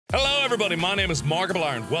Hello everybody, my name is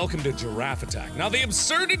Markiplier and welcome to Giraffe Attack. Now the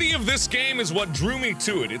absurdity of this game is what drew me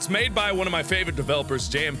to it. It's made by one of my favorite developers,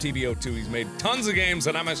 JMTBO2. He's made tons of games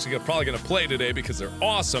that I'm actually probably gonna play today because they're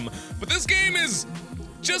awesome. But this game is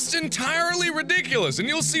just entirely ridiculous, and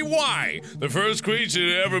you'll see why. The first creature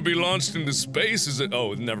to ever be launched into space is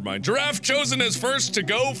oh, never mind. Giraffe chosen as first to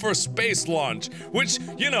go for space launch, which,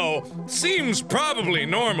 you know, seems probably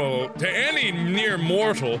normal to any near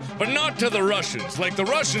mortal, but not to the Russians. Like, the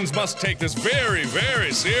Russians must take this very,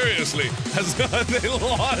 very seriously, as they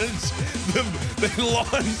launch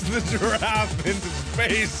the giraffe into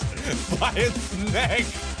space by its neck,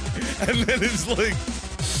 and then it's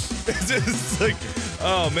just like,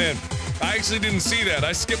 oh man, I actually didn't see that.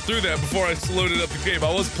 I skipped through that before I loaded up the game.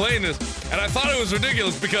 I was playing this, and I thought it was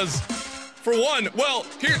ridiculous because, for one, well,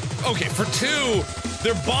 for two,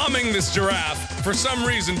 they're bombing this giraffe for some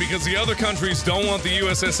reason because the other countries don't want the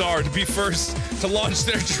USSR to be first to launch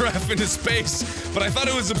their giraffe into space. But I thought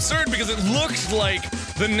it was absurd because it looked like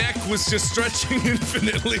the neck was just stretching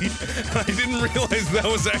infinitely, and I didn't realize that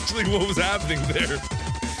was actually what was happening there.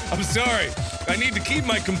 I'm sorry. I need to keep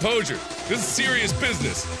my composure. This is serious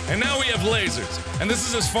business. And now we have lasers. And this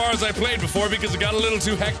is as far as I played before because it got a little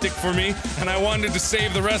too hectic for me, and I wanted to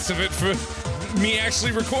save the rest of it for me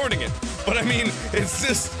actually recording it. But I mean, it's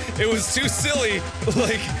just, it was too silly,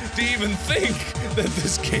 like, to even think that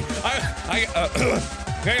this game,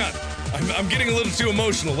 hang on. I'm getting a little too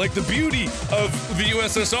emotional. Like, the beauty of the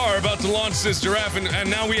USSR about to launch this giraffe, and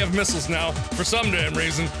now we have missiles now, for some damn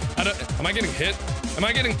reason. Am I getting hit?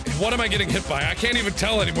 What am I getting hit by? I can't even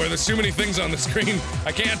tell anymore. There's too many things on the screen.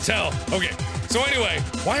 I can't tell. Okay, so anyway,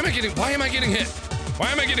 why am I getting hit? Why am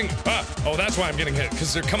I getting, oh, that's why I'm getting hit,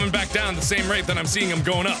 because they're coming back down the same rate that I'm seeing them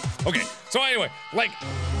going up. Okay, so anyway, like,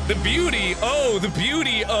 the beauty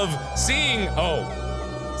of seeing,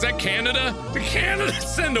 is that Canada? Did Canada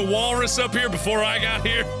send a walrus up here before I got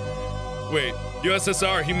here? Wait,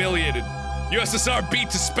 USSR humiliated. USSR beat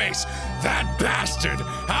to space. That bastard!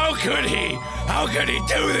 How could he? How could he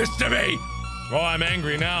do this to me? Oh, I'm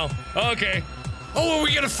angry now. Okay. Oh, are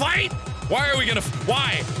we gonna fight? Why are we gonna?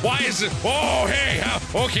 Why? Why is it? Oh, hey.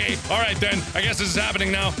 Okay. All right then. I guess this is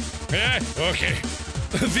happening now. Yeah. Okay.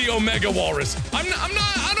 The Omega Walrus. I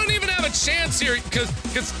don't even have a chance here, cause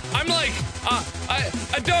I'm like, I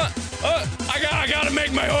gotta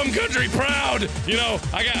make my home country proud. You know,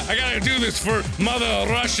 I gotta do this for Mother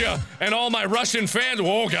Russia and all my Russian fans.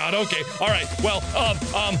 Oh God, okay, all right, well,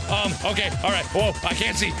 okay, all right, whoa, I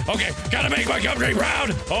can't see. Okay, gotta make my country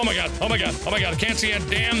proud. Oh my God, oh my God, oh my God, I can't see a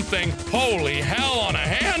damn thing. Holy hell on a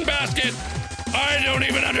handbasket. I don't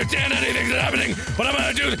even understand anything that's happening, but I'm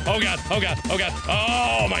gonna do this. Oh God, oh God, oh God.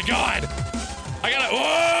 Oh my God. I gotta,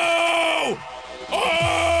 whoa!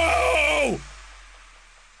 Oh!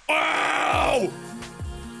 Wow!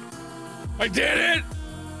 I did it!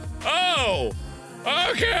 Oh!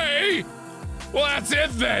 Okay! Well, that's it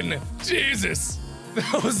then. Jesus.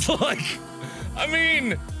 That was like, I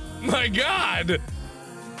mean, my God.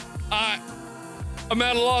 I'm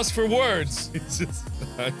at a loss for words. It's just,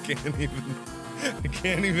 I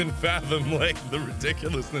can't even fathom, like, the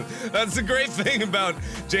ridiculousness. That's the great thing about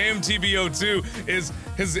JMTBO2 is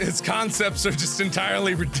his concepts are just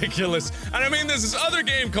entirely ridiculous. And I mean, there's this other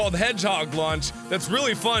game called Hedgehog Launch that's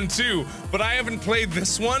really fun too, but I haven't played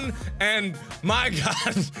this one, and my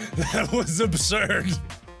God, that was absurd.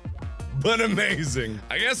 But amazing.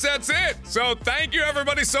 I guess that's it. So thank you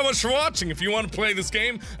everybody so much for watching. If you want to play this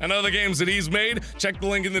game and other games that he's made, check the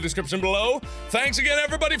link in the description below. Thanks again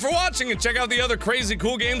everybody for watching, and check out the other crazy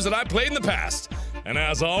cool games that I played in the past. And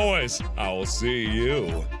as always, I will see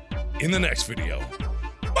you in the next video.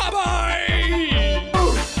 Bye-bye!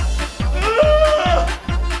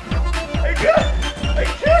 I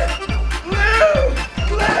can't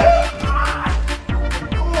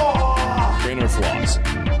live! Inner flaws.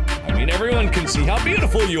 Everyone can see how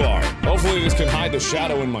beautiful you are. Hopefully this can hide the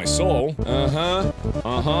shadow in my soul.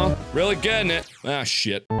 Really getting it. Ah,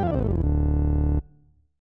 shit.